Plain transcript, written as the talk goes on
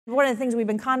One of the things we've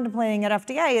been contemplating at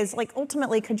FDA is, like,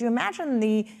 ultimately, could you imagine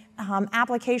the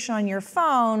application on your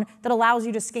phone that allows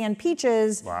you to scan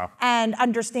peaches and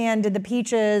understand, did the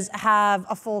peaches have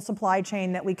a full supply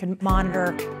chain that we can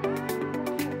monitor?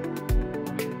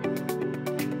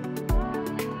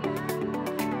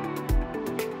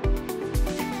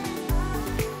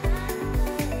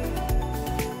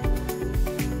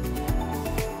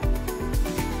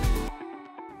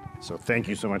 So thank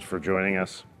you so much for joining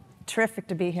us. Terrific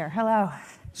to be here. Hello.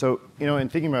 So, in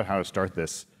thinking about how to start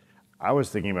this, I was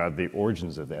thinking about the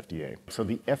origins of the FDA. So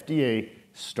the FDA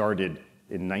started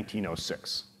in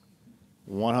 1906,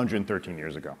 113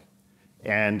 years ago.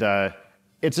 And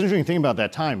it's an interesting thing about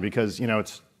that time because,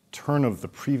 it's turn of the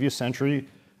previous century,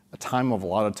 a time of a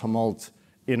lot of tumult,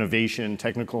 innovation,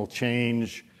 technical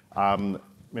change, an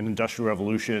industrial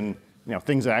revolution,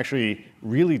 things that actually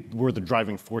really were the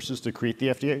driving forces to create the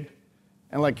FDA.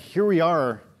 And here we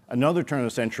are, another turn of the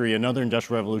century, another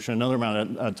industrial revolution, another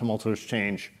amount of tumultuous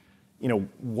change.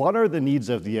 What are the needs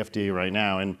of the FDA right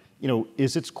now? And,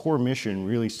 is its core mission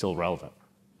really still relevant?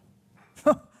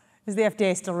 Is the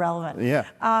FDA still relevant? Yeah.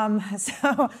 So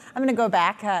I'm going to go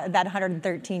back that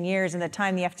 113 years, and the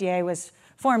time the FDA was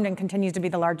formed and continues to be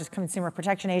the largest consumer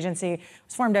protection agency. It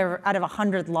was formed out of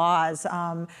 100 laws.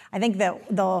 I think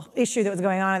that the issue that was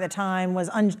going on at the time was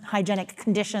unhygienic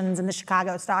conditions in the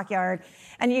Chicago stockyard.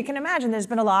 And you can imagine there's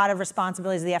been a lot of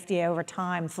responsibilities of the FDA over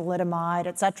time, thalidomide,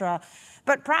 et cetera.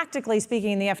 But practically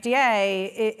speaking, the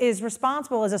FDA is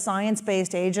responsible as a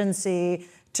science-based agency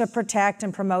to protect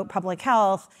and promote public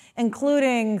health,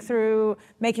 including through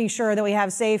making sure that we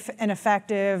have safe and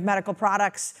effective medical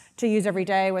products to use every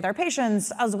day with our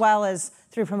patients, as well as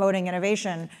through promoting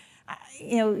innovation.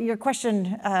 Your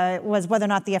question was whether or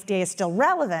not the FDA is still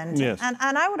relevant. Yes. And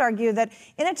I would argue that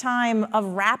in a time of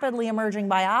rapidly emerging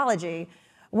biology,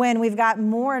 when we've got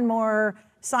more and more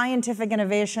scientific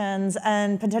innovations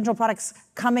and potential products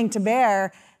coming to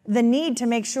bear, the need to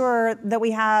make sure that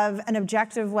we have an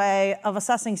objective way of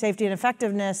assessing safety and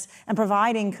effectiveness and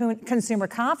providing consumer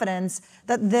confidence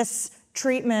that this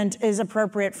treatment is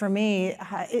appropriate for me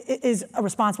is a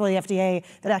responsibility of the FDA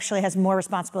that actually has more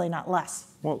responsibility, not less.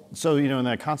 Well, so, in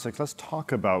that context, let's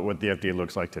talk about what the FDA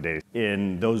looks like today.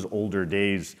 In those older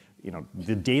days,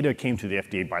 the data came to the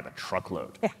FDA by the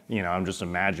truckload. Yeah. I'm just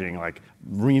imagining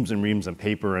reams and reams of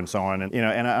paper and so on. And,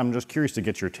 and I'm just curious to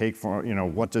get your take for,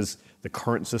 what does the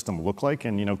current system look like?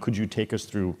 And, could you take us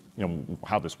through,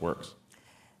 how this works?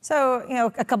 So,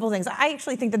 a couple of things. I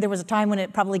actually think that there was a time when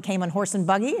it probably came on horse and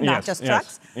buggy, not just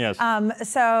trucks. Yes.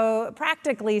 So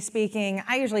practically speaking,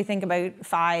 I usually think about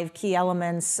 5 key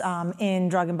elements in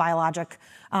drug and biologic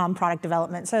product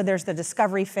development. So there's the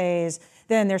discovery phase,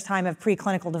 then there's time of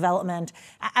preclinical development.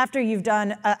 After you've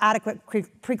done adequate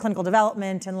preclinical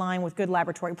development in line with good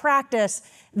laboratory practice,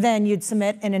 then you'd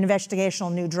submit an investigational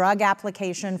new drug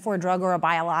application for a drug or a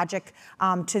biologic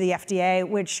to the FDA,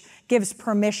 which gives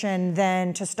permission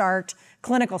then to start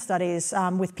clinical studies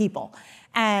with people.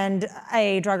 And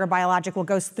a drug or biologic will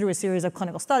go through a series of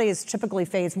clinical studies, typically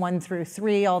phase 1 through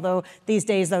 3, although these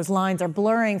days those lines are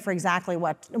blurring for exactly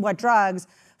what drugs,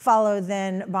 followed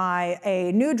then by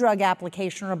a new drug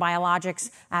application or a biologics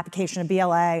application, a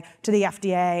BLA, to the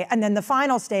FDA. And then the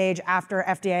final stage after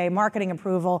FDA marketing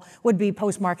approval would be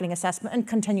post-marketing assessment and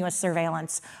continuous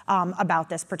surveillance about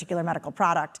this particular medical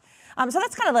product. So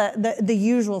that's kind of the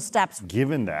usual steps.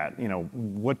 Given that,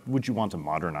 what would you want to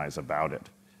modernize about it?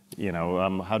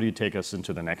 How do you take us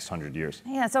into the next 100 years?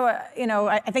 Yeah, so,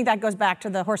 I think that goes back to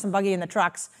the horse and buggy and the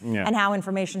trucks and how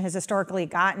information has historically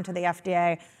gotten to the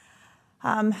FDA.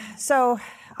 So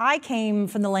I came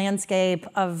from the landscape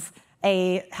of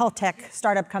a health tech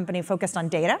startup company focused on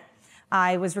data.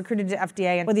 I was recruited to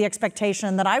FDA with the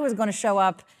expectation that I was going to show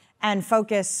up and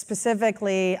focus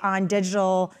specifically on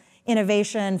digital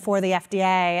innovation for the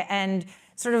FDA, and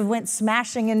sort of went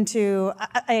smashing into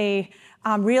a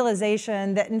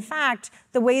realization that, in fact,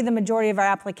 the way the majority of our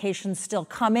applications still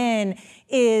come in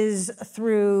is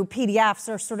through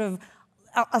PDFs, or sort of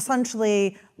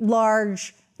essentially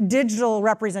large digital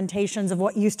representations of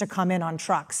what used to come in on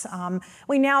trucks.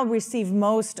 We now receive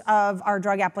most of our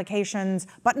drug applications,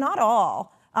 but not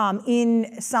all,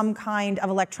 in some kind of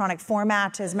electronic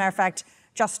format. As a matter of fact,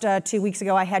 just 2 weeks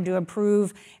ago, I had to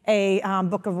approve a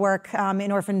book of work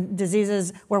in orphan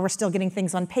diseases where we're still getting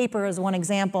things on paper, as one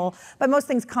example. But most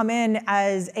things come in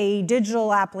as a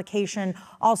digital application,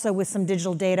 also with some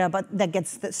digital data, but that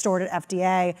gets stored at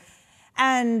FDA.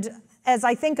 And as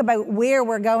I think about where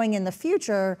we're going in the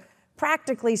future,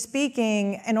 practically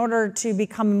speaking, in order to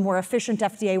become a more efficient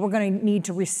FDA, we're going to need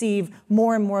to receive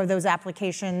more and more of those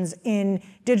applications in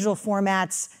digital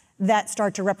formats that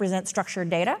start to represent structured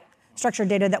data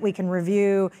that we can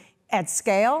review at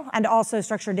scale, and also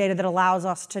structured data that allows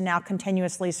us to now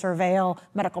continuously surveil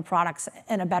medical products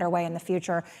in a better way in the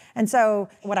future. And so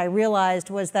what I realized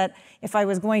was that if I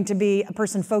was going to be a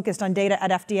person focused on data at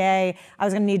FDA, I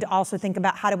was going to need to also think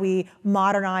about how do we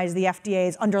modernize the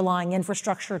FDA's underlying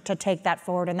infrastructure to take that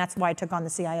forward, and that's why I took on the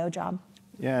CIO job.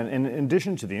 Yeah, and in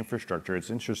addition to the infrastructure, it's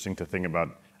interesting to think about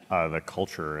the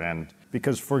culture, and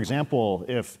because, for example,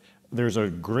 if there's a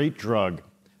great drug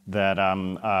that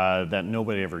that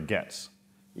nobody ever gets,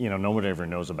 nobody ever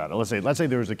knows about it. Let's say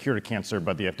there was a cure to cancer,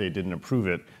 but the FDA didn't approve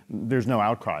it. There's no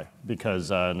outcry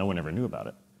because no one ever knew about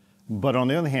it. But on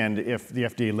the other hand, if the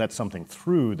FDA lets something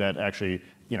through that actually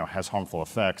has harmful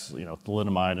effects,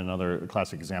 thalidomide and other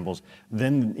classic examples,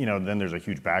 then there's a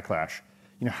huge backlash.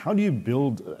 How do you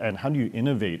build and how do you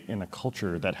innovate in a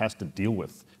culture that has to deal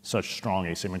with such strong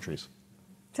asymmetries?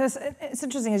 So it's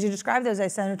interesting, as you describe those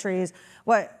asymmetries,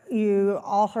 what you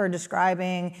all are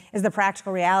describing is the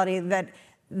practical reality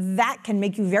that can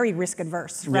make you very risk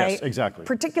adverse, right? Yes, exactly.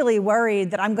 Particularly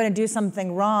worried that I'm going to do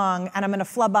something wrong and I'm going to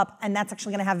flub up, and that's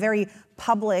actually going to have very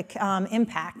public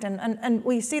impact. And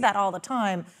we see that all the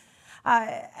time.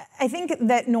 I think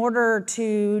that in order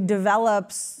to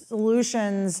develop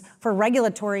solutions for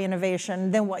regulatory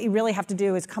innovation, then what you really have to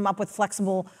do is come up with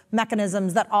flexible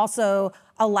mechanisms that also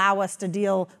allow us to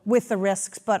deal with the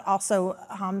risks, but also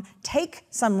take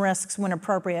some risks when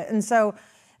appropriate. And so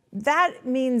that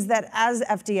means that as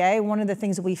FDA, one of the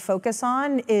things that we focus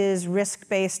on is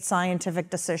risk-based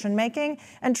scientific decision-making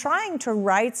and trying to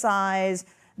right-size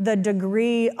the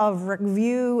degree of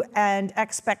review and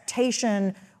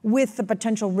expectation with the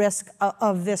potential risk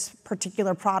of this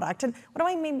particular product. And what do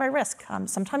I mean by risk?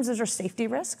 Sometimes those are safety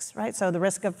risks, right? So the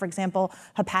risk of, for example,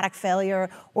 hepatic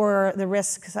failure, or the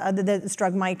risks that this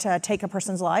drug might take a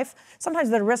person's life.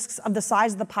 Sometimes the risks of the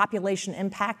size of the population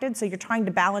impacted, so you're trying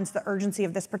to balance the urgency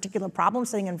of this particular problem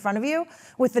sitting in front of you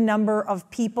with the number of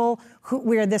people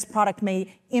where this product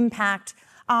may impact.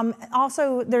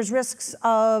 Also, there's risks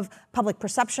of public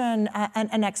perception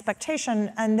and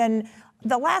expectation, and then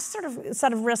the last sort of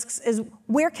set of risks is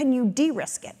where can you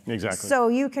de-risk it? Exactly. So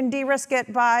you can de-risk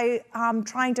it by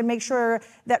trying to make sure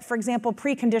that, for example,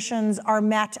 preconditions are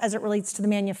met as it relates to the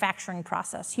manufacturing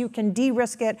process. You can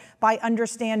de-risk it by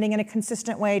understanding in a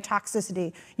consistent way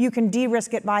toxicity. You can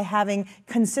de-risk it by having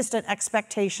consistent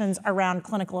expectations around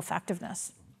clinical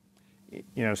effectiveness.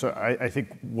 So I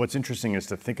think what's interesting is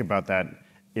to think about that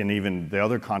in even the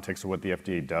other context of what the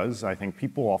FDA does. I think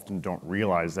people often don't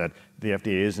realize that the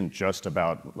FDA isn't just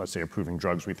about, let's say, approving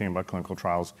drugs. We think about clinical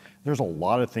trials. There's a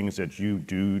lot of things that you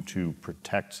do to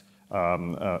protect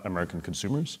American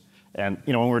consumers. And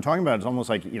when we're talking about it, it's almost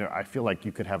like, I feel like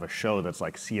you could have a show that's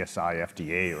like CSI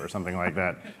FDA or something like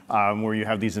that, where you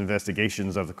have these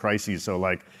investigations of the crises. So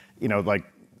like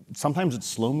sometimes it's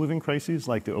slow-moving crises,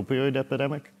 like the opioid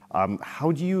epidemic.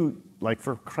 How do you,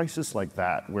 for a crisis like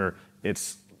that, where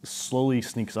it's slowly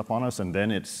sneaks up on us and then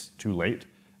it's too late,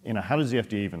 how does the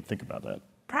FDA even think about that?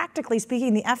 Practically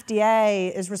speaking, the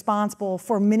FDA is responsible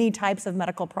for many types of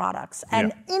medical products,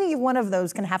 and any one of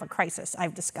those can have a crisis,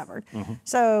 I've discovered. Mm-hmm.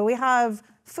 So we have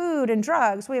food and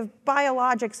drugs, we have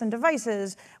biologics and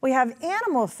devices, we have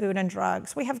animal food and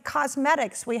drugs, we have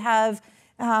cosmetics, we have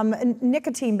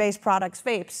nicotine-based products,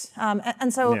 vapes.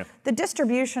 And so the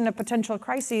distribution of potential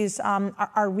crises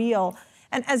are real.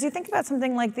 And as you think about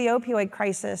something like the opioid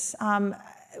crisis,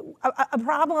 a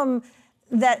problem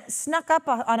that snuck up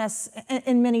on us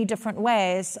in many different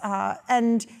ways.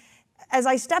 And as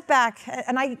I step back,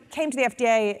 and I came to the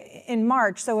FDA in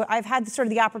March, so I've had sort of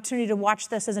the opportunity to watch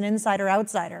this as an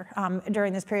insider-outsider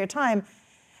during this period of time.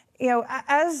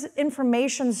 As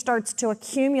information starts to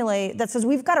accumulate that says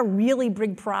we've got a really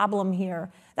big problem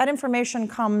here, that information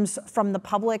comes from the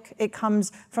public, it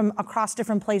comes from across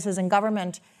different places in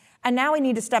government. And now we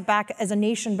need to step back as a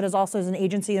nation, but also as an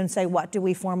agency, and say, what do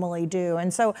we formally do?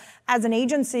 And so as an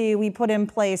agency, we put in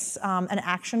place an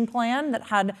action plan that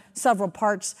had several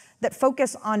parts that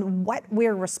focus on what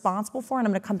we're responsible for. And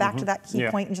I'm going to come back to that key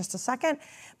point in just a second.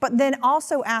 But then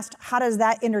also asked, how does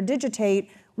that interdigitate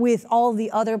with all the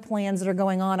other plans that are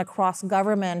going on across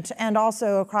government and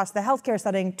also across the healthcare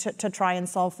setting to try and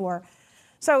solve for?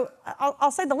 So I'll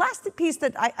say the last piece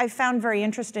that I found very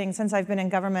interesting since I've been in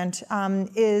government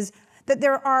is that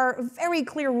there are very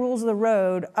clear rules of the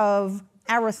road of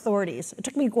our authorities. It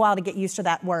took me a while to get used to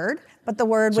that word, but the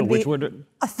word would be which word?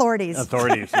 Authorities.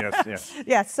 Authorities, yes.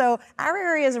 Yes, so our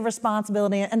areas of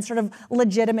responsibility and sort of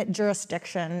legitimate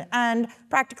jurisdiction, and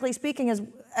practically speaking, is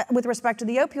with respect to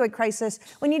the opioid crisis,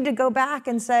 we need to go back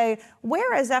and say,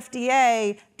 where as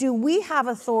FDA do we have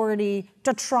authority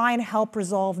to try and help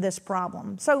resolve this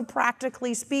problem? So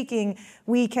practically speaking,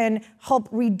 we can help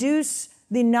reduce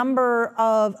the number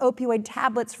of opioid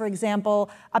tablets, for example,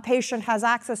 a patient has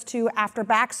access to after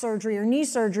back surgery or knee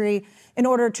surgery in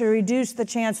order to reduce the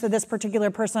chance that this particular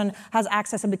person has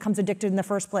access and becomes addicted in the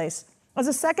first place. As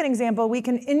a second example, we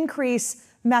can increase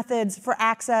methods for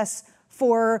access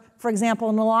for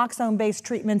example, naloxone-based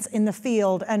treatments in the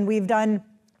field. And we've done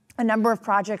a number of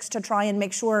projects to try and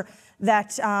make sure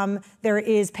that there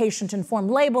is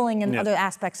patient-informed labeling and other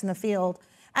aspects in the field.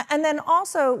 And then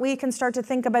also we can start to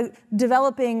think about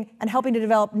developing and helping to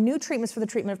develop new treatments for the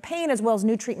treatment of pain as well as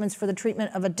new treatments for the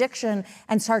treatment of addiction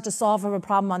and start to solve a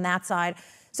problem on that side.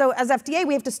 So as FDA,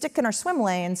 we have to stick in our swim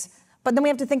lanes, but then we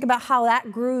have to think about how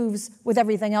that grooves with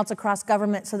everything else across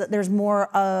government so that there's more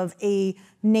of a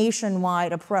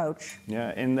nationwide approach.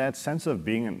 Yeah, in that sense of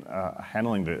being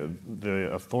handling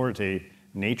the authority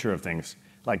nature of things,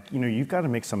 like, you've got to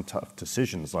make some tough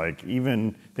decisions, like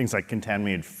even things like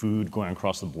contaminated food going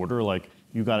across the border, like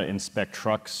you got to inspect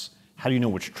trucks. How do you know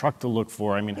which truck to look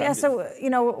for? I mean, so,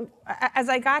 as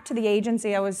I got to the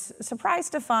agency, I was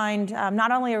surprised to find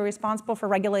not only are we responsible for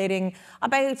regulating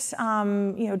about,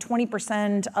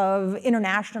 20% of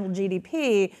international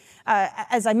GDP,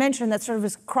 as I mentioned, that sort of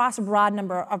is across a broad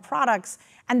number of products,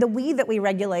 and the weed that we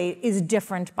regulate is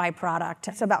different by product.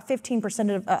 So about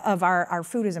 15% of our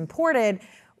food is imported.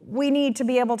 We need to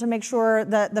be able to make sure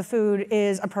that the food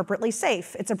is appropriately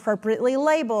safe, it's appropriately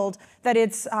labeled, that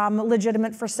it's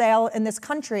legitimate for sale in this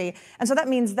country. And so that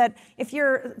means that if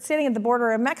you're sitting at the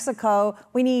border of Mexico,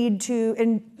 we need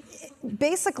to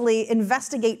basically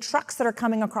investigate trucks that are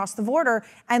coming across the border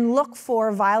and look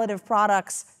for violative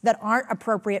products that aren't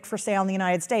appropriate for sale in the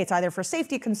United States, either for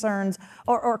safety concerns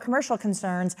or commercial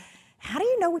concerns. How do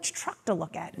you know which truck to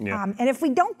look at? And if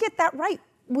we don't get that right,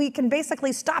 we can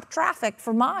basically stop traffic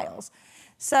for miles.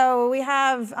 So we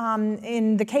have,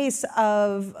 in the case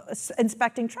of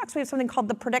inspecting trucks, we have something called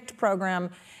the PREDICT program.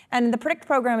 And the PREDICT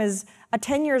program is a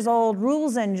 10 years old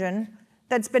rules engine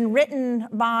that's been written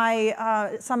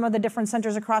by some of the different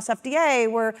centers across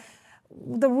FDA, where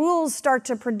the rules start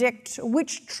to predict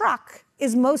which truck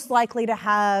is most likely to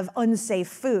have unsafe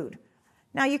food.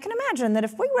 Now you can imagine that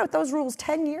if we wrote those rules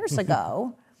 10 years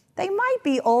ago, they might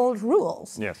be old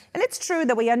rules. Yes. And it's true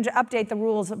that we update the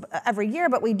rules every year,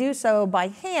 but we do so by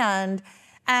hand.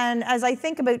 And as I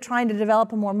think about trying to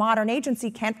develop a more modern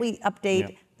agency, can't we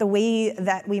update the way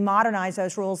that we modernize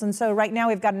those rules? And so right now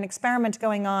we've got an experiment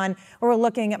going on where we're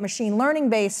looking at machine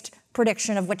learning-based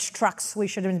prediction of which trucks we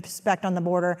should inspect on the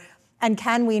border. And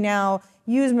can we now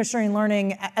use machine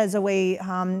learning as a way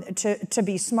to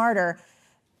be smarter?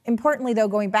 Importantly, though,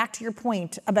 going back to your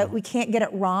point about we can't get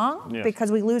it wrong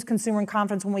because we lose consumer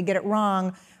confidence when we get it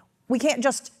wrong, we can't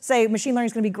just say machine learning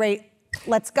is going to be great,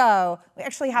 let's go. We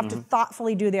actually have to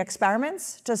thoughtfully do the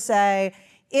experiments to say,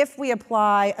 if we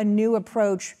apply a new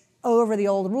approach over the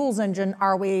old rules engine,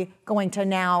 are we going to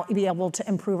now be able to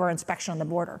improve our inspection on the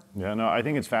border? Yeah, no, I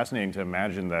think it's fascinating to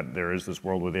imagine that there is this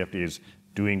world where the FDA is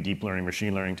doing deep learning,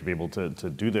 machine learning to be able to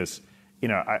do this.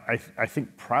 I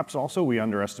think perhaps also we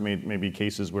underestimate maybe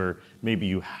cases where maybe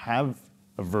you have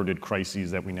averted crises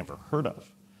that we never heard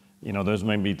of. Those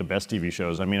may be the best TV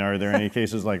shows. I mean, are there any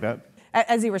cases like that?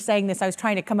 As you were saying this, I was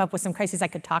trying to come up with some crises I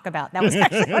could talk about. That was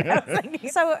actually what I was thinking.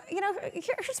 So,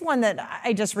 here's one that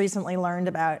I just recently learned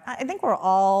about. I think we're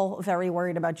all very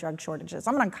worried about drug shortages.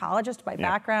 I'm an oncologist by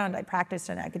background. I practiced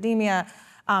in academia.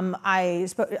 I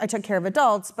took care of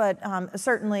adults, but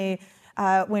certainly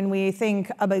when we think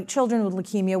about children with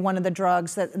leukemia, one of the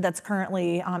drugs that's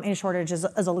currently in shortage is a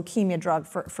leukemia drug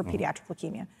for pediatric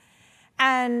leukemia.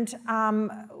 And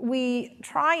we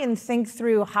try and think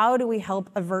through how do we help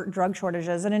avert drug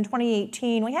shortages. And in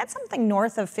 2018, we had something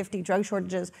north of 50 drug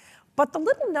shortages. But the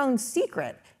little known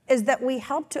secret is that we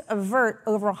helped to avert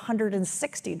over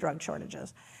 160 drug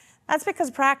shortages. That's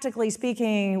because, practically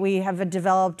speaking, we have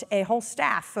developed a whole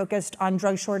staff focused on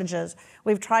drug shortages.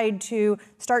 We've tried to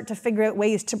start to figure out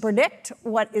ways to predict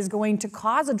what is going to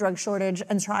cause a drug shortage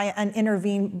and try and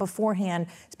intervene beforehand,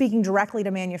 speaking directly to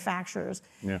manufacturers.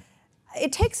 Yeah.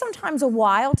 It takes sometimes a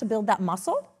while to build that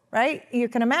muscle, right? You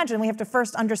can imagine we have to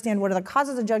first understand what are the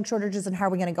causes of drug shortages and how are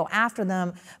we going to go after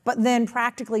them. But then,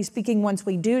 practically speaking, once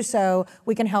we do so,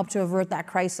 we can help to avert that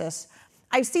crisis.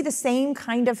 I see the same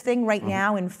kind of thing right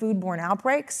now in foodborne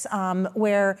outbreaks,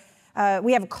 where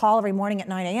we have a call every morning at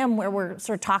 9 a.m. where we're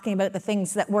sort of talking about the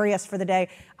things that worry us for the day.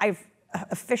 I've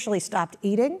officially stopped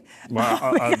eating.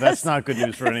 Well, that's not good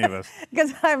news for any of us.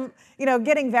 Because I'm,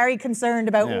 getting very concerned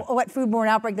about what foodborne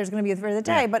outbreak there's going to be for the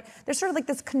day. But there's sort of like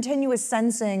this continuous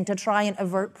sensing to try and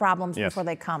avert problems before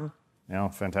they come. Yeah,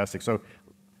 fantastic. So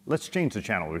let's change the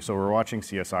channel. So we're watching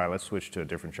CSI. Let's switch to a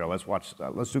different show.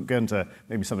 Let's get into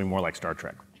maybe something more like Star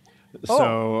Trek.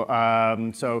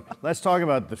 Oh. So let's talk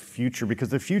about the future, because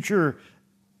the future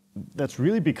that's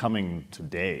really becoming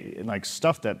today, and like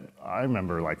stuff that I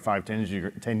remember like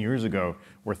 10 years ago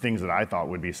were things that I thought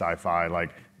would be sci-fi,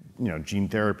 like gene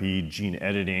therapy, gene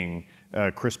editing,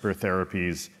 CRISPR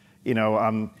therapies.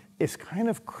 It's kind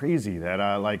of crazy that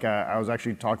I was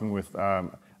actually talking with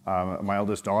my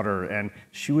eldest daughter, and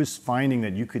she was finding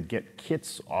that you could get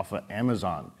kits off of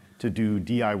Amazon to do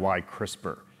DIY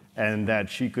CRISPR, and that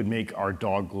she could make our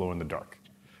dog glow in the dark.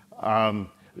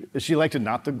 She elected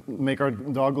not to make our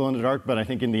dog glow in the dark, but I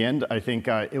think in the end,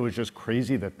 it was just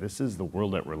crazy that this is the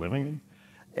world that we're living in.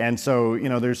 And so,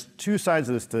 there's two sides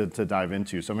of this to dive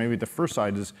into. So maybe the first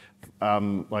side is,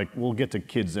 we'll get to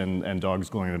kids and dogs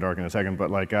glowing in the dark in a second, but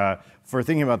for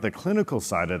thinking about the clinical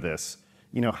side of this,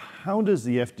 how does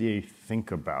the FDA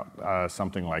think about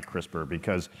something like CRISPR?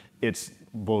 Because it's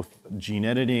both gene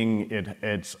editing,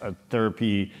 it's a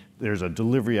therapy, there's a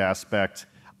delivery aspect.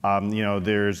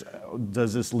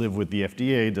 Does this live with the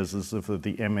FDA? Does this live with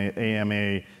the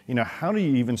AMA? How do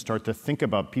you even start to think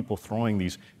about people throwing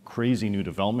these crazy new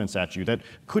developments at you that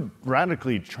could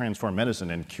radically transform medicine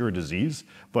and cure disease,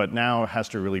 but now has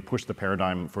to really push the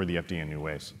paradigm for the FDA in new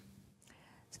ways?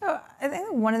 So I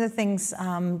think one of the things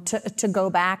to go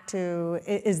back to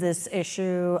is this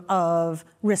issue of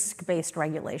risk-based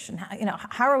regulation.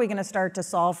 How are we going to start to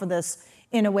solve for this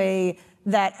in a way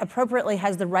that appropriately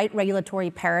has the right regulatory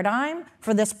paradigm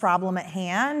for this problem at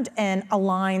hand and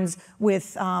aligns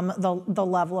with the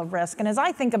level of risk? And as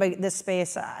I think about this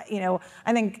space, I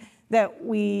think that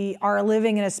we are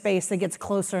living in a space that gets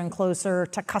closer and closer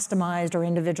to customized or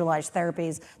individualized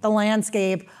therapies, the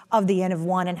landscape of the N of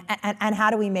one, and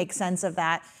how do we make sense of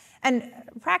that? And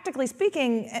practically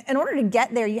speaking, in order to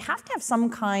get there, you have to have some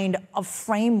kind of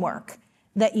framework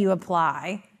that you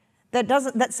apply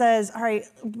that says, all right,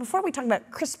 before we talk about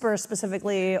CRISPR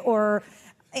specifically or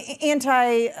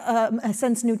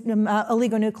anti-sense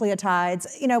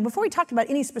oligonucleotides, before we talk about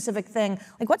any specific thing,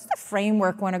 what's the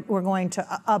framework we're going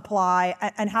to apply,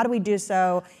 and how do we do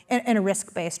so in a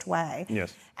risk-based way?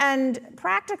 Yes. And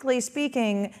practically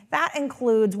speaking, that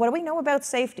includes, what do we know about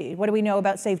safety? What do we know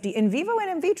about safety in vivo and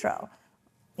in vitro?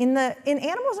 In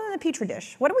animals and in the petri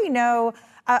dish, what do we know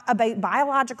about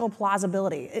biological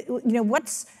plausibility?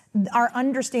 What's our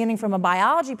understanding from a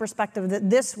biology perspective that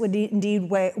this would indeed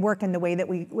work in the way that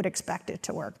we would expect it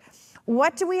to work?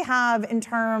 What do we have in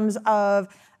terms of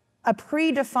a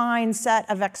predefined set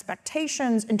of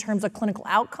expectations in terms of clinical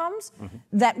outcomes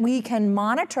that we can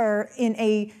monitor in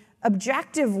a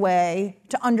objective way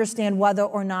to understand whether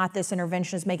or not this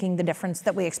intervention is making the difference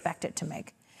that we expect it to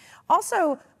make?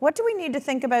 Also, what do we need to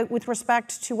think about with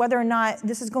respect to whether or not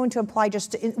this is going to apply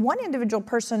just to one individual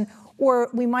person, or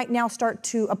we might now start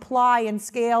to apply and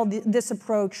scale this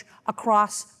approach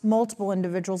across multiple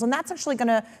individuals? And that's actually going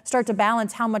to start to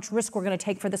balance how much risk we're going to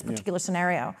take for this particular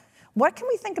scenario. What can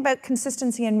we think about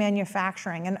consistency in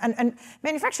manufacturing? And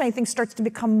manufacturing, I think, starts to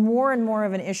become more and more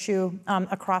of an issue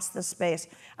across this space.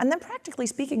 And then practically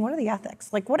speaking, what are the ethics?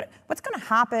 What's going to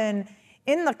happen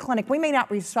in the clinic? We may not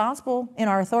be responsible in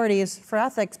our authorities for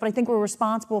ethics, but I think we're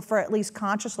responsible for at least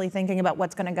consciously thinking about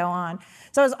what's going to go on.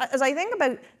 So as I think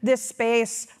about this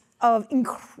space of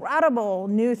incredible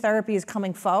new therapies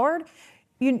coming forward,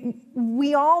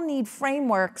 we all need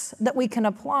frameworks that we can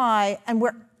apply, and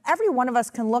where every one of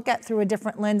us can look at through a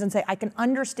different lens and say, I can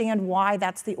understand why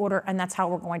that's the order, and that's how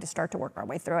we're going to start to work our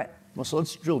way through it. Well, so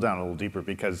let's drill down a little deeper,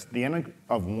 because the N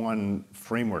of one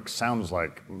framework sounds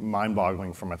like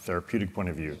mind-boggling from a therapeutic point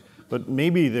of view, but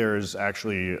maybe there's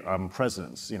actually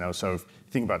precedence. So if you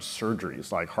think about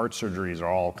surgeries, like heart surgeries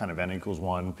are all kind of N equals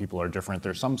one. People are different.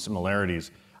 There's some similarities,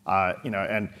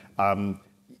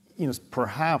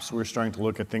 perhaps we're starting to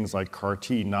look at things like CAR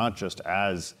T not just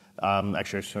as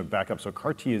actually, I should back up. So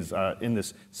CAR T is in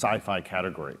this sci-fi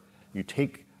category. You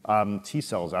take T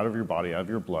cells out of your body, out of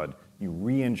your blood, you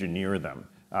re-engineer them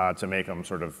to make them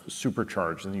sort of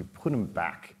supercharged, and you put them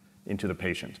back into the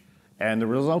patient. And the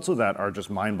results of that are just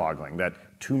mind-boggling, that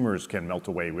tumors can melt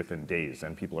away within days,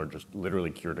 and people are just literally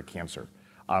cured of cancer.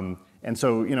 And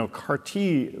so, CAR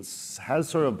T has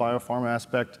sort of a biopharma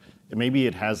aspect. Maybe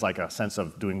it has like a sense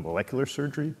of doing molecular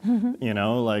surgery,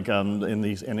 in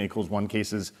these N equals one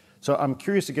cases. So I'm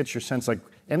curious to get your sense,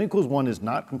 N equals one is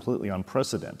not completely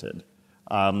unprecedented,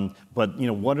 but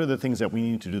what are the things that we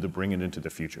need to do to bring it into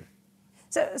the future?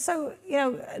 So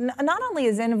not only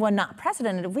is N of 1 not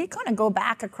precedented, if we kind of go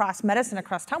back across medicine,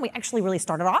 across time, we actually really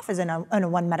started off as N of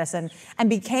 1 medicine and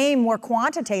became more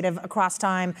quantitative across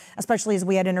time, especially as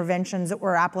we had interventions that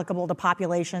were applicable to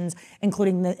populations,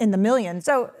 including in the millions.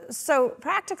 So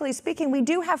practically speaking, we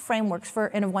do have frameworks for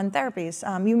N of 1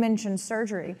 therapies. You mentioned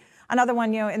surgery. Another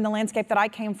one, in the landscape that I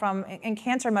came from in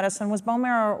cancer medicine was bone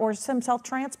marrow or stem cell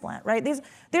transplant, right?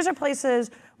 These are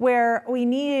places where we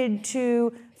needed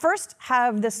to first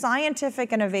have the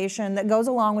scientific innovation that goes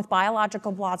along with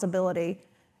biological plausibility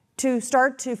to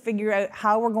start to figure out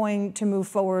how we're going to move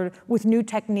forward with new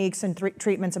techniques and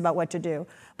treatments about what to do.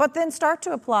 But then start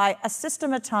to apply a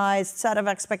systematized set of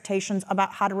expectations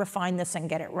about how to refine this and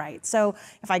get it right. So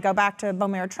if I go back to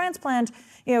bone marrow transplant,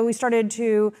 we started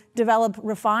to develop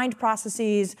refined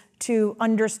processes to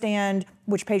understand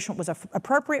which patient was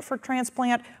appropriate for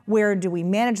transplant, where do we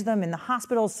manage them in the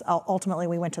hospitals, ultimately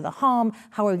we went to the home,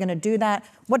 how are we gonna do that,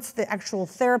 what's the actual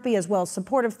therapy as well as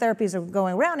supportive therapies are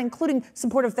going around, including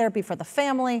supportive therapy for the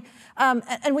family.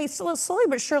 And we slowly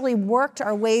but surely worked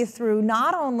our way through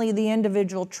not only the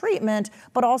individual treatment,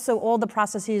 but also all the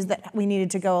processes that we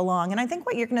needed to go along. And I think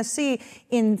what you're gonna see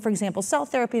in, for example, cell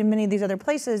therapy and many of these other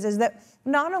places is that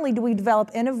not only do we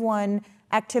develop N of 1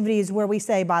 activities where we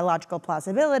say biological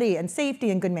plausibility and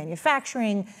safety and good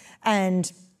manufacturing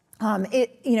and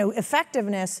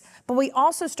effectiveness, but we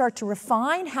also start to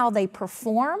refine how they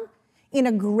perform in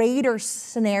a greater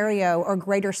scenario or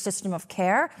greater system of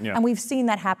care. Yeah. And we've seen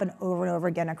that happen over and over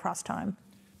again across time.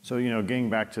 So, getting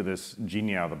back to this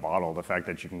genie out of the bottle, the fact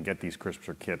that you can get these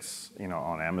CRISPR kits,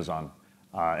 on Amazon,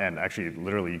 and actually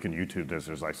literally you can YouTube this,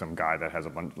 there's like some guy that has a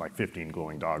bunch, like 15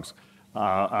 glowing dogs.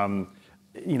 How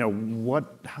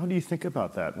do you think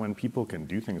about that when people can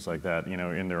do things like that,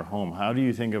 in their home? How do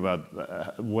you think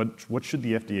about what should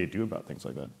the FDA do about things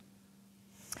like that?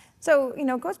 So,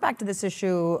 it goes back to this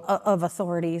issue of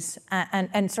authorities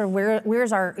and sort of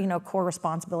where's our, core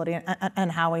responsibility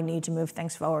and how we need to move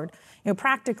things forward.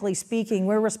 Practically speaking,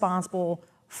 we're responsible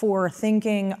for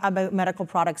thinking about medical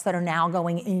products that are now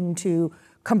going into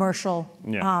commercial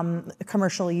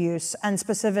use, and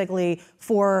specifically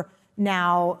for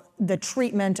now the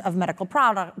treatment of medical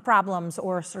problems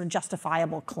or sort of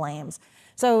justifiable claims.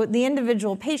 So the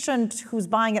individual patient who's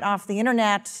buying it off the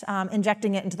internet,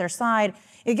 injecting it into their side,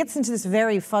 it gets into this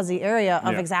very fuzzy area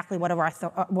of exactly what are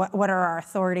our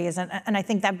authorities, and I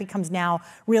think that becomes now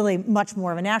really much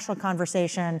more of a national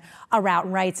conversation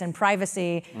around rights and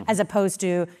privacy, as opposed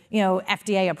to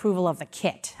FDA approval of the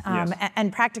kit.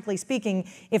 And practically speaking,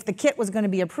 if the kit was going to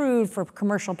be approved for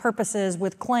commercial purposes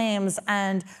with claims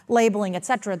and labeling, et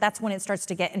cetera, that's when it starts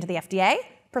to get into the FDA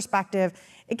perspective.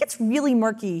 It gets really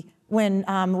murky when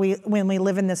we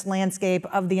live in this landscape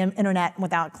of the internet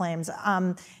without claims.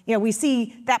 We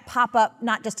see that pop up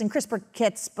not just in CRISPR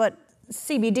kits, but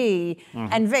CBD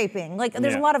and vaping.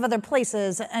 There's a lot of other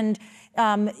places, and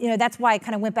that's why I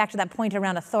kind of went back to that point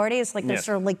around authorities. There's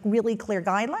sort of really clear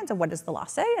guidelines of what does the law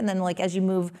say, and then as you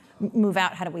move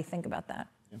out, how do we think about that?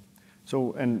 Yeah.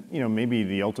 So, and maybe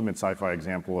the ultimate sci-fi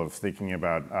example of thinking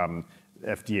about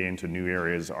FDA into new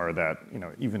areas are that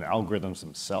even algorithms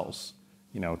themselves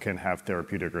can have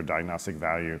therapeutic or diagnostic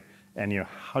value. And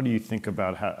how do you think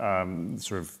about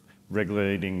sort of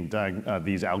regulating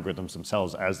these algorithms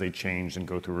themselves as they change and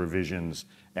go through revisions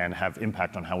and have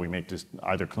impact on how we make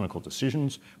either clinical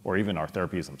decisions or even our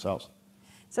therapies themselves?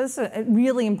 So this is a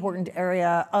really important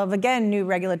area of, again, new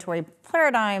regulatory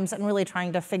paradigms and really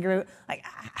trying to figure out,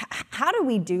 how do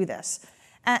we do this?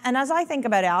 And as I think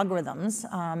about algorithms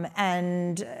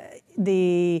and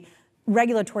the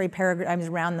regulatory paradigms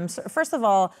around them. So first of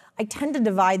all, I tend to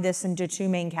divide this into two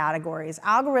main categories.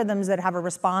 Algorithms that have a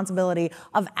responsibility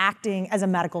of acting as a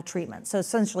medical treatment, so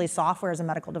essentially software as a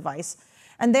medical device.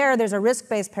 And there's a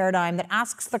risk-based paradigm that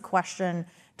asks the question,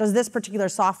 does this particular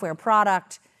software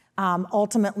product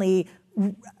ultimately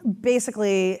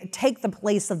basically take the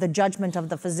place of the judgment of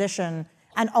the physician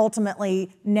and ultimately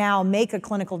now make a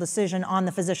clinical decision on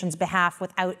the physician's behalf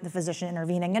without the physician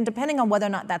intervening? And depending on whether or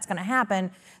not that's going to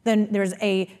happen, then there's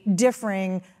a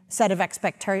differing set of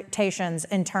expectations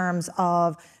in terms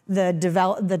of the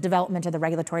development of the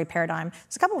regulatory paradigm.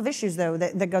 There's a couple of issues, though,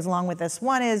 that goes along with this.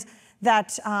 One is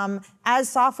that as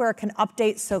software can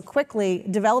update so quickly,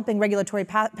 developing regulatory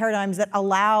paradigms that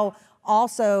allow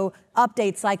also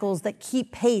update cycles that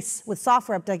keep pace with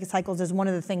software update cycles is one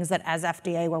of the things that as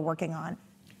FDA we're working on.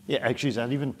 Yeah, actually, is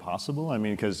that even possible? I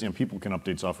mean, because people can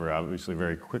update software obviously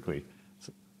very quickly.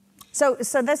 So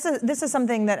this is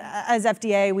something that, as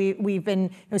FDA, we've been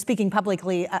speaking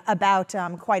publicly about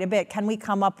quite a bit. Can we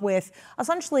come up with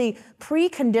essentially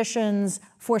preconditions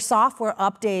for software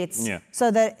updates so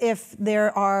that if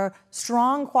there are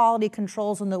strong quality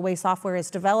controls in the way software is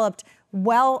developed,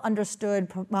 well understood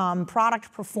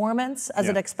product performance as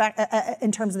in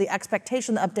terms of the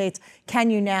expectation updates, can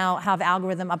you now have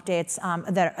algorithm updates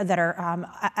that are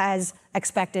as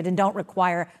expected and don't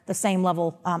require the same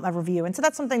level of review? And so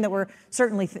that's something that we're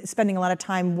certainly spending a lot of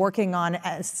time working on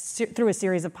through a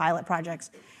series of pilot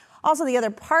projects. Also, the other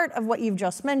part of what you've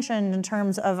just mentioned in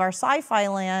terms of our sci-fi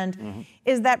land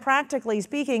is that, practically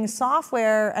speaking,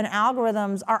 software and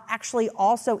algorithms are actually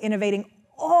also innovating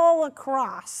all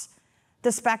across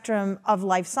the spectrum of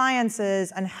life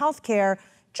sciences and healthcare,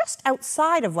 just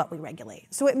outside of what we regulate.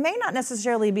 So it may not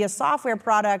necessarily be a software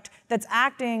product that's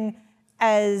acting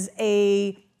as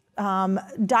a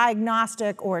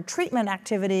diagnostic or a treatment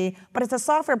activity, but it's a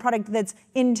software product that's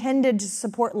intended to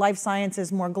support life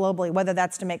sciences more globally, whether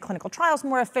that's to make clinical trials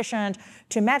more efficient,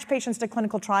 to match patients to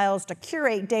clinical trials, to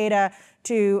curate data,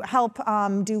 to help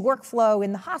do workflow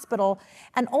in the hospital.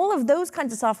 And all of those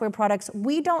kinds of software products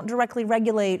we don't directly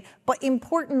regulate, but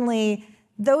importantly,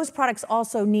 those products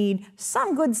also need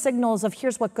some good signals of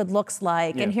here's what good looks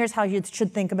like, and here's how you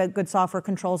should think about good software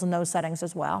controls in those settings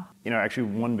as well. Actually,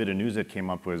 one bit of news that came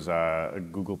up was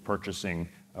Google purchasing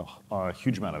a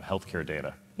huge amount of healthcare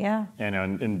data. Yeah.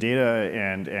 And data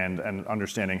and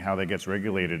understanding how that gets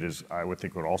regulated is, I would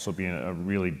think, would also be a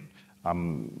really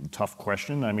tough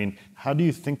question. I mean, how do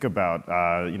you think about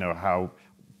how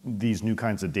these new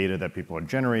kinds of data that people are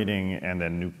generating, and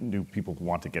then new people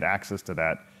want to get access to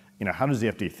that? How does the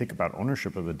FDA think about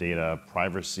ownership of the data,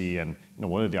 privacy, and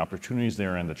what are the opportunities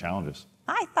there and the challenges?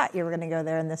 I thought you were going to go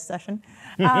there in this session.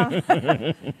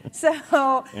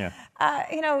 So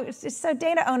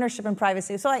data ownership and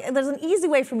privacy. So there's an easy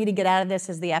way for me to get out of this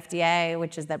as the FDA,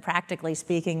 which is that, practically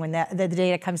speaking, when the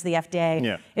data comes to the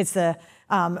FDA, it's the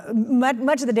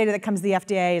much of the data that comes to the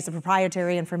FDA is the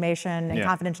proprietary information and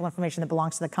confidential information that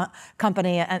belongs to the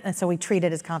company, and so we treat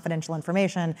it as confidential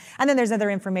information. And then there's other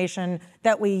information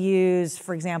that we use,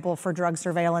 for example, for drug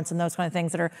surveillance and those kind of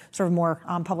things that are sort of more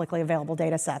publicly available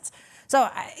data sets. So,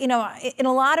 in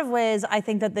a lot of ways, I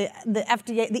think that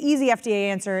the easy FDA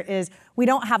answer is we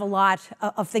don't have a lot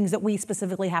of things that we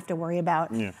specifically have to worry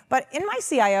about. But in my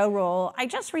CIO role, I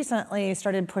just recently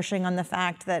started pushing on the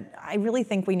fact that I really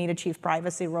think we need a chief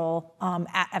privacy role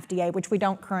at FDA, which we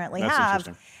don't currently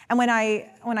have. And when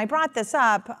I brought this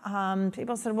up,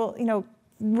 people said, well,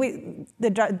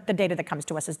 the data that comes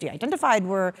to us is de-identified.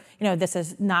 This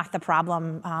is not the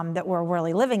problem that we're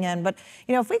really living in. But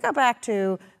if we go back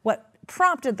to what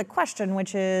prompted the question,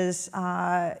 which is,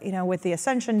 with the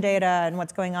Ascension data and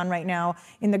what's going on right now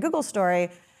in the Google story,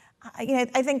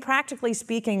 I think, practically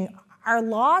speaking, our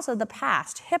laws of the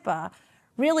past, HIPAA,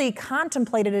 really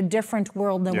contemplated a different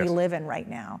world than we live in right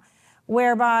now,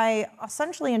 whereby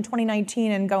essentially in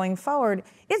 2019 and going forward,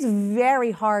 it's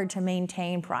very hard to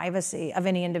maintain privacy of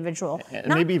any individual. And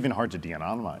maybe even hard to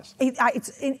de-anonymize.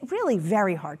 It's really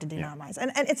very hard to de-anonymize.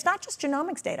 And it's not just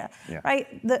genomics data, right?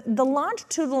 The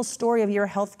longitudinal story of your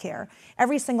healthcare,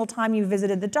 every single time you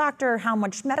visited the doctor, how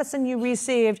much medicine you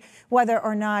received, whether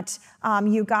or not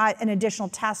you got an additional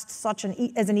test such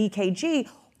as an EKG,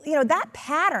 that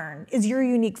pattern is your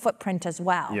unique footprint as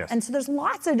well. And so there's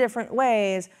lots of different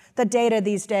ways that data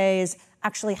these days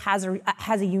actually has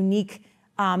a unique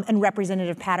and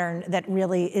representative pattern that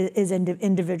really is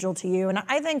individual to you. And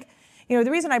I think, the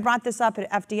reason I brought this up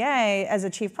at FDA as a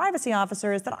chief privacy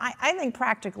officer is that I think,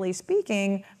 practically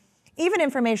speaking, even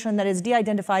information that is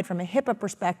de-identified from a HIPAA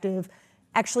perspective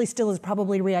actually still is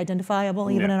probably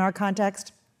re-identifiable, even in our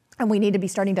context. And we need to be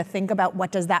starting to think about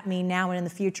what does that mean now and in the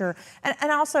future.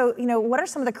 And also, what are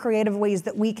some of the creative ways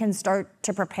that we can start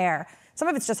to prepare? Some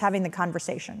of it's just having the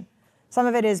conversation. Some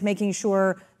of it is making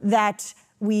sure that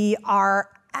we are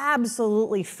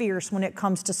absolutely fierce when it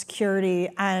comes to security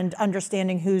and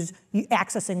understanding who's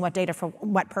accessing what data for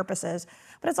what purposes.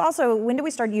 But it's also, when do we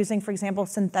start using, for example,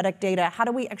 synthetic data? How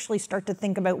do we actually start to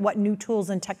think about what new tools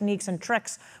and techniques and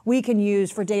tricks we can use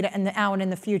for data now and in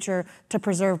the future to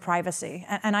preserve privacy?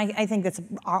 And I think that's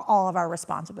all of our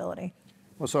responsibility.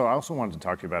 Well, so I also wanted to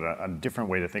talk to you about a different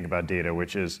way to think about data,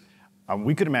 which is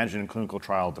we could imagine in clinical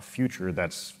trial the future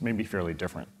that's maybe fairly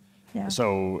different.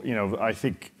 So,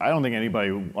 I don't think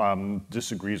anybody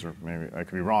disagrees, or maybe I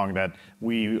could be wrong, that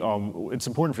it's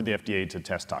important for the FDA to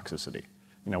test toxicity.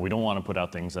 We don't want to put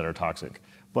out things that are toxic.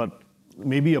 But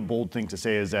maybe a bold thing to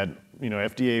say is that,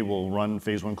 FDA will run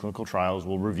phase 1 clinical trials,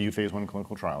 will review phase 1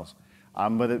 clinical trials,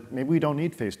 but maybe we don't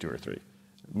need phase 2 or 3.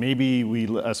 maybe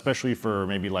especially for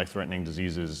maybe life-threatening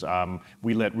diseases,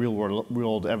 we let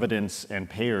real-world evidence and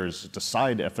payers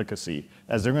decide efficacy,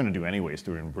 as they're going to do anyways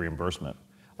through reimbursement.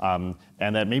 And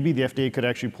that maybe the FDA could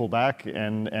actually pull back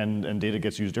and data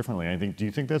gets used differently. Do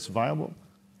you think that's viable?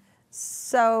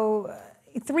 So,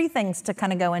 three things to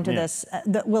kind of go into this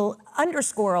that will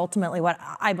underscore ultimately what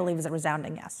I believe is a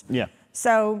resounding yes. Yeah.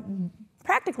 So,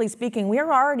 practically speaking, we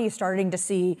are already starting to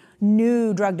see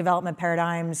new drug development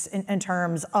paradigms in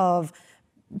terms of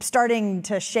starting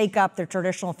to shake up the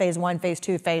traditional phase 1, phase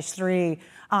 2, phase 3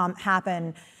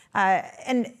 happen.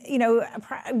 And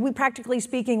practically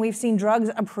speaking, we've seen drugs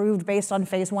approved based on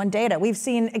phase 1 data. We've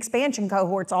seen expansion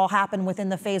cohorts all happen within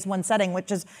the phase 1 setting,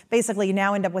 which is basically you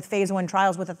now end up with phase 1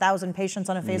 trials with 1,000 patients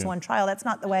on a phase 1 trial. That's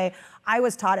not the way I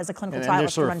was taught as a clinical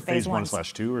trialist to run phase 1. Phase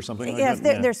 1/2 or something like that?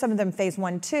 Yeah, there's some of them phase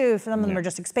 1, 2. Some of them are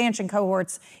just expansion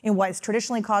cohorts in what is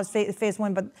traditionally called phase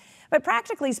 1. But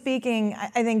practically speaking,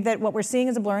 I think that what we're seeing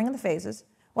is a blurring of the phases.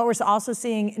 What we're also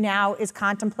seeing now is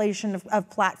contemplation of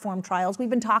platform trials. We've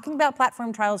been talking about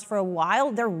platform trials for a while.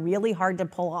 They're really hard to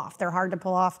pull off. They're hard to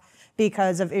pull off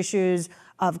because of issues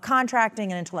of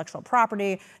contracting and intellectual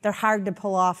property. They're hard to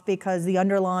pull off because the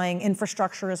underlying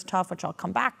infrastructure is tough, which I'll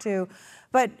come back to.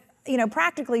 But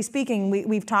practically speaking,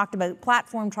 we've talked about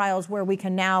platform trials where we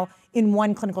can now, in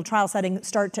one clinical trial setting,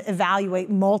 start to evaluate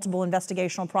multiple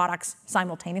investigational products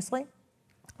simultaneously.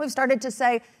 We've started to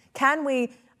say, can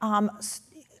we,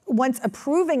 once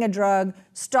approving a drug,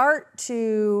 start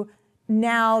to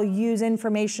now use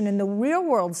information in the real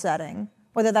world setting,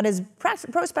 whether that is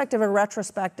prospective or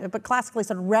retrospective, but classically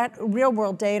sort of real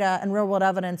world data and real world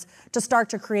evidence to start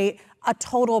to create a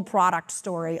total product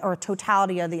story or a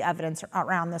totality of the evidence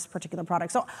around this particular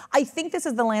product. So I think this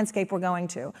is the landscape we're going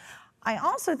to. I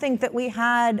also think that we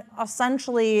had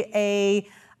essentially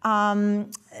an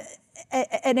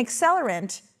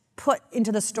accelerant put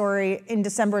into the story in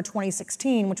December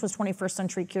 2016, which was 21st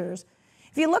Century Cures.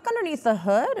 If you look underneath the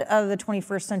hood of the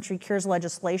 21st Century Cures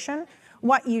legislation,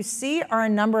 what you see are a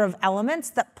number of elements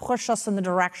that push us in the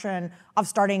direction of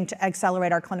starting to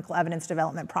accelerate our clinical evidence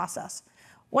development process.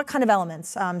 What kind of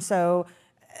elements?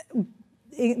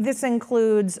 This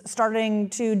includes starting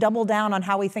to double down on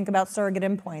how we think about surrogate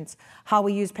endpoints, how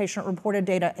we use patient-reported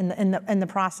data in the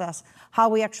process, how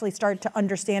we actually start to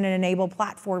understand and enable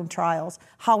platform trials,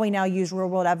 how we now use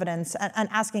real-world evidence, and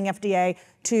asking FDA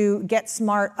to get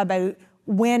smart about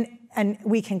when and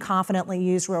we can confidently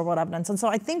use real-world evidence. And so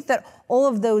I think that all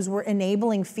of those were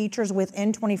enabling features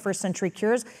within 21st Century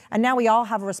Cures, and now we all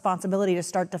have a responsibility to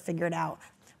start to figure it out.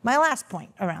 My last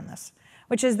point around this,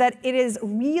 which is that it is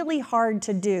really hard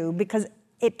to do because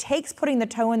it takes putting the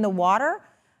toe in the water,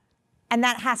 and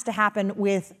that has to happen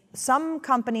with some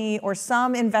company or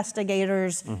some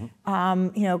investigators,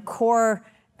 core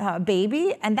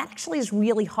baby, and that actually is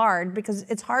really hard because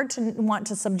it's hard to want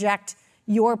to subject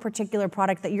your particular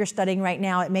product that you're studying right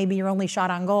now, it may be your only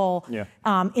shot on goal,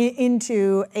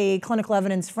 into a clinical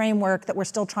evidence framework that we're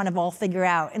still trying to all figure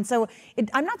out. And so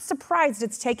I'm not surprised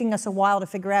it's taking us a while to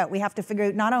figure out. We have to figure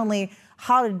out not only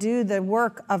how to do the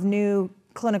work of new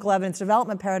clinical evidence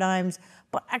development paradigms,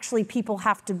 but actually people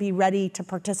have to be ready to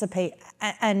participate,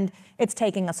 and it's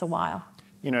taking us a while.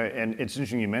 And it's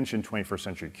interesting you mentioned 21st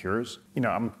Century Cures.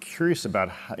 I'm curious about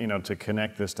how, to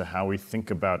connect this to how we think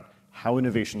about how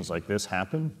innovations like this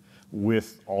happen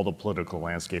with all the political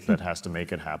landscape that has to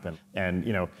make it happen.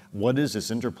 And what is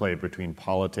this interplay between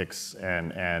politics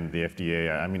and the FDA?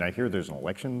 I hear there's an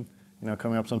election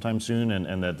coming up sometime soon,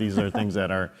 and that these are things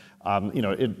that are,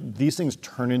 these things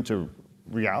turn into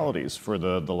realities for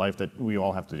the life that we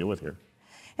all have to deal with here.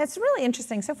 It's really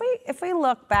interesting. So if we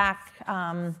look back,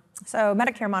 so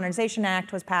Medicare Modernization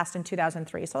Act was passed in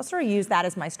 2003. So I'll sort of use that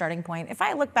as my starting point. If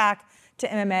I look back to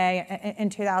MMA in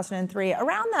 2003,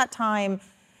 around that time,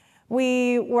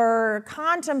 we were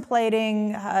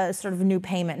contemplating sort of new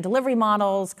payment and delivery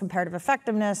models, comparative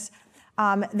effectiveness.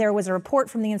 There was a report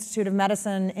from the Institute of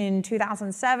Medicine in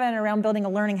 2007 around building a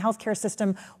learning healthcare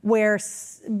system where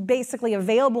basically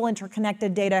available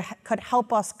interconnected data could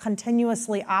help us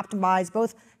continuously optimize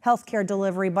both healthcare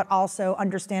delivery, but also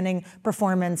understanding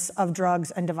performance of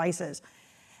drugs and devices.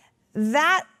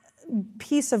 That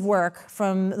piece of work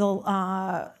from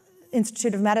the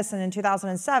Institute of Medicine in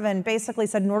 2007 basically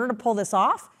said, in order to pull this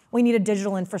off, we need a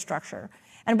digital infrastructure.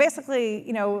 And basically,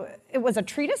 it was a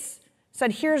treatise,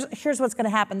 said here's what's going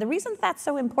to happen. The reason that's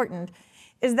so important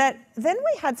is that then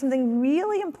we had something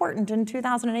really important in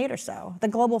 2008 or so, the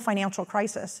global financial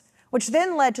crisis, which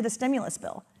then led to the stimulus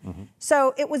bill.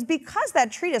 So it was because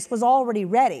that treatise was already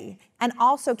ready and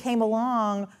also came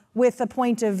along with the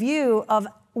point of view of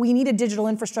we needed digital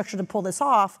infrastructure to pull this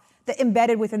off, that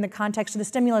embedded within the context of the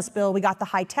stimulus bill, we got the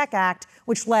HITECH Act,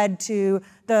 which led to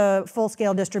the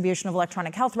full-scale distribution of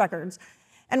electronic health records.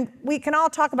 And we can all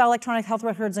talk about electronic health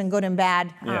records in good and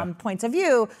bad points of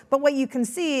view, but what you can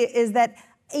see is that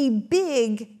a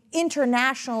big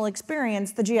international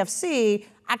experience, the GFC,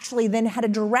 actually then had a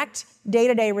direct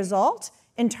day-to-day result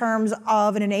in terms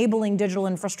of an enabling digital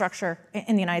infrastructure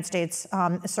in the United States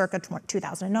circa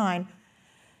 2009.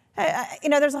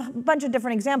 There's a bunch of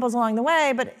different examples along the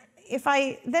way, but if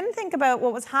I then think about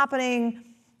what was happening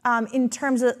in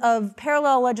terms of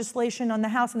parallel legislation on the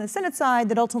House and the Senate side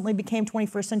that ultimately became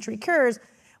 21st Century Cures,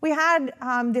 we had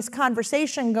this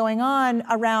conversation going on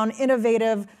around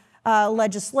innovative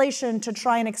legislation to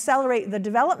try and accelerate the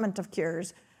development of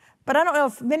cures. But I don't know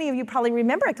if many of you probably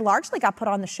remember, it largely got put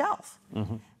on the shelf.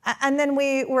 Mm-hmm. And then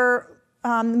we were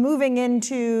moving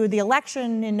into the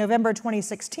election in November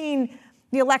 2016.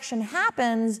 The election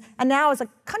happens, and now as a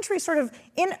country sort of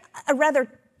in a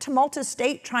rather tumultuous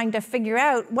state trying to figure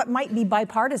out what might be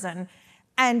bipartisan,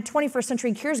 and 21st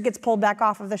Century Cures gets pulled back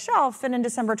off of the shelf, and in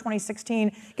December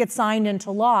 2016 gets signed into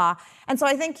law. And so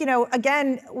I think,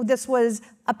 again, this was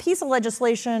a piece of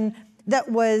legislation that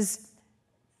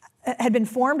had been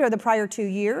formed over the prior 2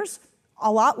 years,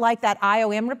 a lot like that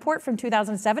IOM report from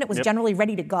 2007. It was generally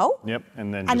ready to go. Yep,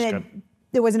 and then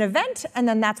there was an event, and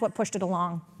then that's what pushed it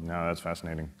along. No, that's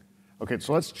fascinating. Okay,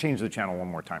 so let's change the channel one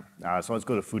more time. So let's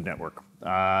go to Food Network.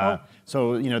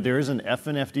 So there is an F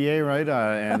in FDA, right?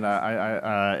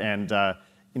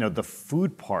 The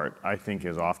food part I think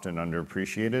is often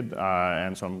underappreciated,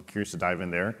 and so I'm curious to dive in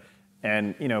there.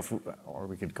 And or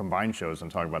we could combine shows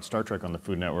and talk about Star Trek on the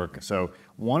Food Network. So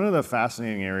one of the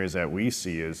fascinating areas that we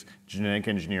see is genetic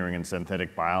engineering and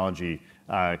synthetic biology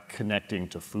connecting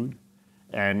to food.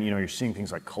 And you're seeing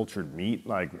things like cultured meat,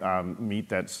 like meat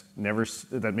that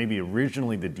maybe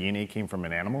originally the DNA came from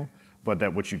an animal, but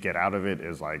that what you get out of it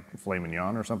is like filet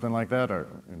mignon or something like that, or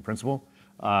in principle.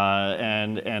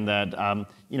 And that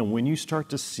when you start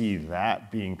to see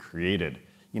that being created,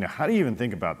 how do you even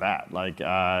think about that? Like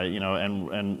what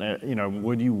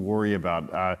do you worry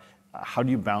about? How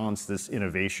do you balance this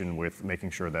innovation with making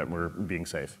sure that we're being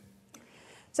safe?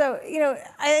 So, I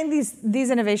think these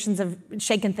innovations have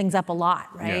shaken things up a lot,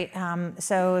 right? Yeah.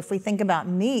 So if we think about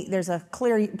meat, there's a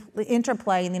clear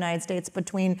interplay in the United States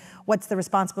between what's the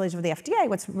responsibilities of the FDA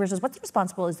versus what's the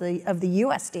responsibilities of the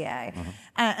USDA. Mm-hmm.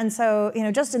 And so,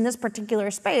 just in this particular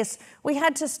space, we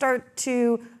had to start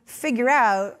to figure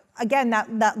out, again,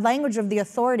 that language of the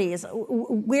authorities.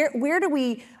 Where do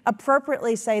we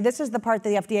appropriately say this is the part that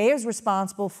the FDA is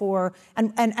responsible for,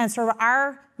 and sort of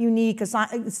our unique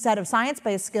set of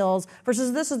science-based skills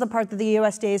versus this is the part that the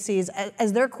USDA sees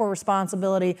as their core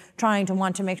responsibility, trying to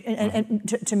want to make and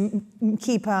to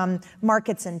keep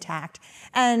markets intact.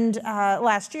 And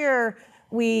last year,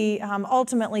 we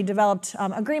ultimately developed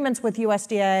agreements with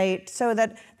USDA so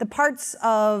that the parts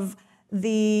of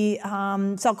the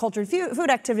cell cultured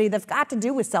food activity that've got to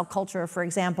do with cell culture, for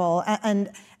example, and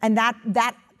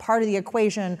that part of the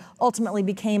equation ultimately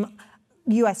became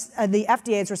the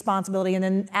FDA's responsibility, and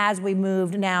then as we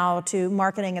moved now to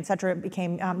marketing, et cetera, it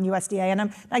became USDA. And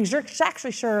I'm not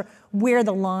actually sure where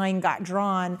the line got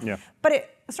drawn, but it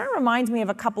sort of reminds me of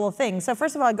a couple of things. So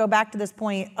first of all, I go back to this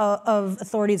point of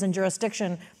authorities and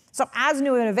jurisdiction. So as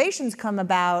new innovations come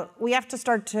about, we have to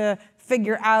start to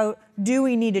figure out, do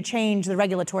we need to change the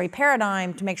regulatory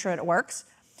paradigm to make sure it works?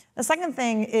 The second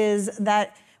thing is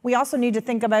that we also need to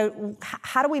think about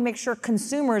how do we make sure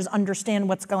consumers understand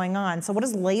what's going on? So what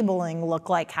does labeling look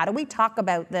like? How do we talk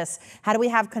about this? How do we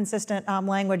have consistent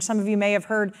language? Some of you may have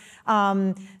heard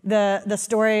the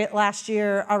story last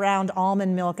year around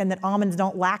almond milk and that almonds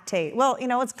don't lactate. Well,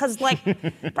 it's because,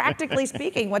 practically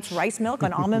speaking, what's rice milk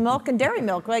and almond milk and dairy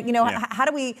milk? How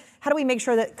do we make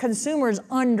sure that consumers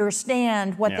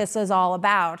understand what this is all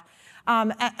about?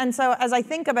 And so as I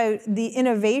think about the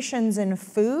innovations in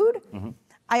food,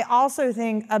 I also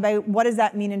think about what does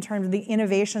that mean in terms of the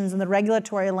innovations in the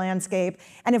regulatory landscape.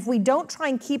 And if we don't try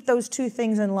and keep those two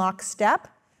things in lockstep,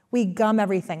 we gum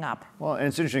everything up. Well, and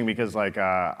it's interesting because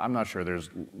I'm not sure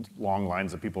there's long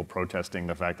lines of people protesting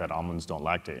the fact that almonds don't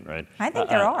lactate, right? I think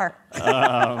there are.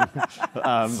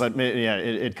 But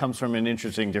it comes from an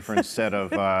interesting different set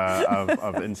of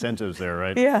incentives there,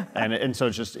 right? Yeah. And so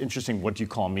it's just interesting, what do you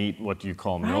call meat? What do you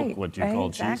call milk? What do you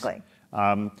call cheese? Exactly.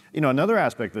 Another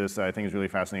aspect of this that I think is really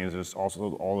fascinating is just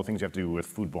also all the things you have to do with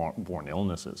foodborne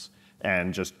illnesses,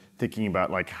 and just thinking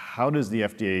about how does the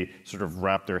FDA sort of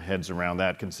wrap their heads around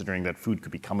that, considering that food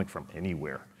could be coming from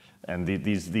anywhere, and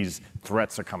these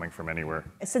threats are coming from anywhere.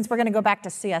 Since we're going to go back to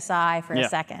CSI for a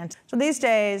second, so these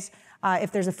days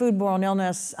if there's a foodborne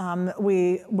illness,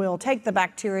 we will take the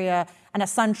bacteria and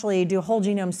essentially do whole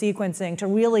genome sequencing to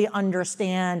really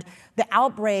understand the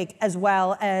outbreak as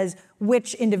well as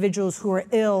which individuals who are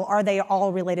ill, are they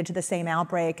all related to the same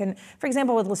outbreak? And for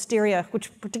example, with Listeria,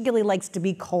 which particularly likes to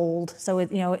be cold, so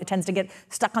it tends to get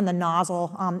stuck on the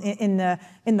nozzle in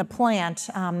the plant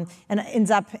and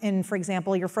ends up in, for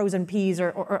example, your frozen peas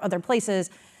or other places,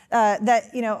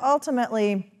 that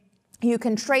ultimately you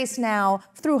can trace now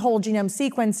through whole genome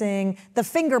sequencing the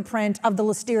fingerprint of the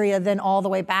Listeria, then all the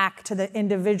way back to the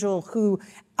individual who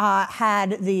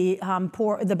had the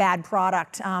bad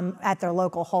product at their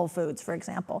local Whole Foods, for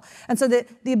example. And so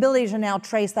the ability to now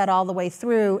trace that all the way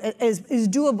through is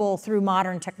doable through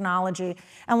modern technology.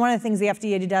 And one of the things the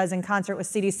FDA does in concert with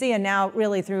CDC, and now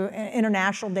really through an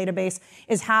international database,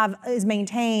 is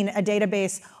maintain a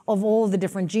database of all of the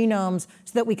different genomes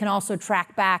so that we can also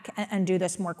track back and do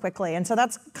this more quickly. And so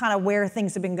that's kind of where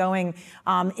things have been going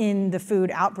in the food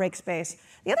outbreak space.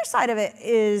 The other side of it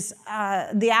is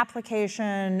the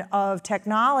application of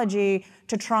technology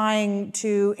to trying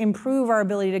to improve our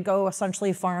ability to go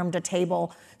essentially farm to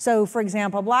table. So for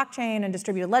example, blockchain and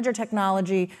distributed ledger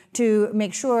technology to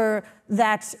make sure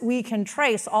that we can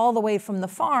trace all the way from the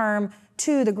farm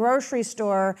to the grocery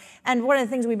store. And one of the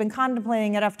things we've been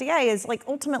contemplating at FDA is, like,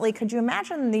 ultimately, could you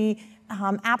imagine the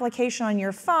application on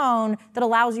your phone that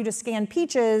allows you to scan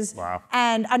peaches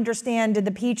and understand, did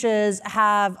the peaches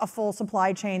have a full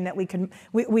supply chain that we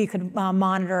could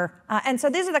monitor? And so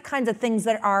these are the kinds of things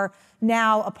that are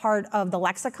now a part of the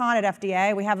lexicon at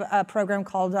FDA. We have a program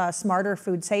called Smarter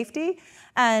Food Safety,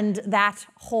 and that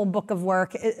whole book of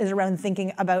work is around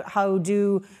thinking about how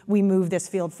do we move this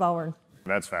field forward.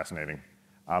 That's fascinating.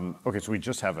 Okay, so we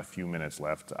just have a few minutes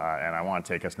left, and I want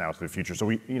to take us now to the future. So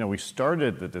we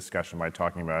started the discussion by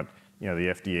talking about the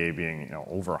FDA being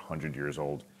over 100 years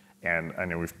old, and I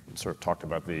know we've sort of talked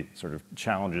about the sort of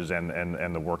challenges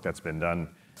and the work that's been done.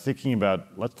 Thinking about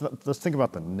let's think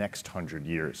about the next 100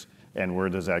 years and where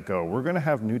does that go? We're going to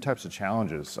have new types of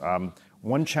challenges.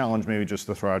 One challenge, maybe just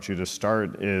to throw at you to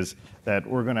start, is that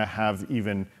we're going to have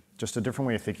even just a different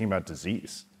way of thinking about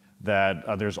disease.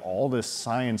 That there's all this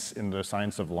science in the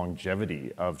science of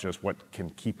longevity, of just what can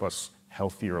keep us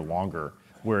healthier longer,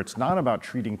 where it's not about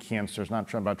treating cancer, it's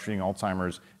not about treating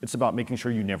Alzheimer's, it's about making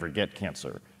sure you never get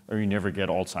cancer or you never get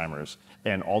Alzheimer's,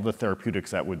 and all the therapeutics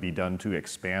that would be done to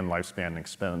expand lifespan,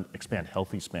 expand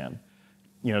healthy span.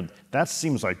 That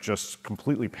seems like just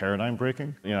completely paradigm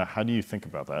breaking. How do you think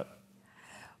about that?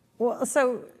 Well,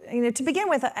 so to begin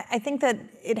with, I think that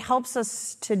it helps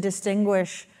us to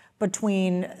distinguish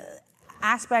between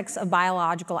aspects of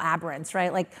biological aberrance,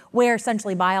 right? Like where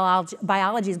essentially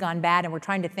biology's gone bad and we're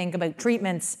trying to think about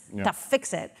treatments to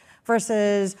fix it,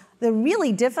 versus the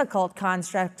really difficult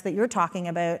construct that you're talking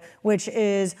about, which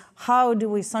is how do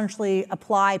we essentially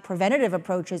apply preventative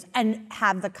approaches and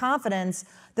have the confidence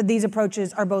that these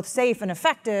approaches are both safe and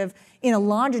effective in a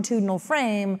longitudinal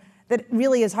frame that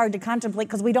really is hard to contemplate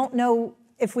because we don't know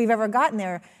if we've ever gotten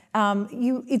there.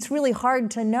 It's really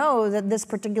hard to know that this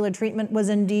particular treatment was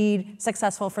indeed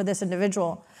successful for this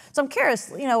individual. So I'm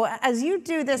curious, as you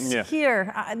do this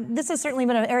here, this has certainly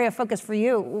been an area of focus for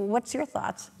you. What's your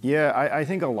thoughts? Yeah, I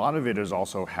think a lot of it is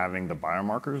also having the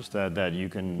biomarkers that you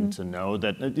can to know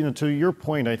that, to your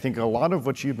point, I think a lot of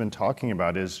what you've been talking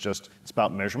about is just, it's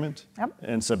about measurement. Yep.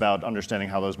 And it's about understanding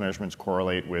how those measurements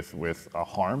correlate with a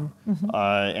harm.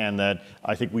 And that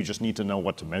I think we just need to know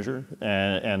what to measure,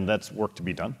 and that's work to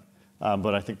be done.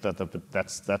 But I think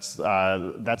that's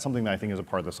something that I think is a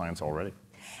part of the science already.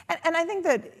 And I think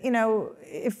that,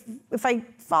 if I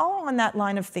follow on that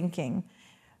line of thinking,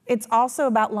 it's also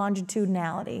about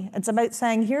longitudinality. It's about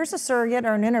saying, here's a surrogate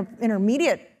or an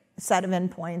intermediate set of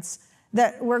endpoints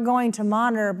that we're going to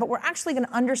monitor, but we're actually going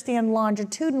to understand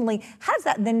longitudinally. How does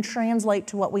that then translate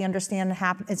to what we understand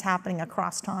is happening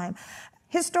across time?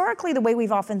 Historically, the way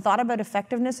we've often thought about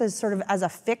effectiveness is sort of as a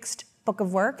fixed book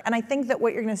of work. And I think that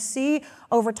what you're going to see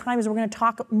over time is we're going to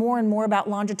talk more and more about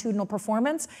longitudinal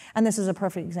performance. And this is a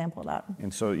perfect example of that.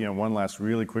 And so, one last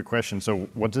really quick question. So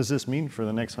what does this mean for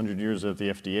the next 100 years of the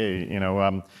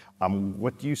FDA?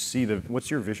 What do you see,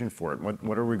 what's your vision for it?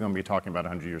 What are we going to be talking about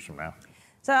 100 years from now?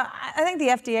 So I think the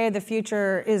FDA of the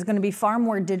future is going to be far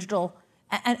more digital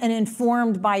and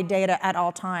informed by data at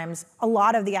all times. A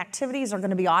lot of the activities are going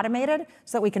to be automated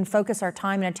so that we can focus our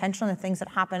time and attention on the things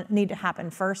that need to happen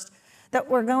first. That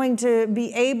we're going to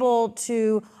be able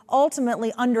to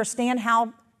ultimately understand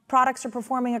how products are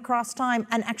performing across time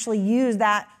and actually use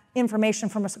that information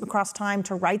from across time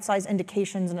to right-size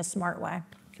indications in a smart way.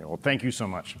 Okay, well, thank you so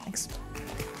much. Thanks.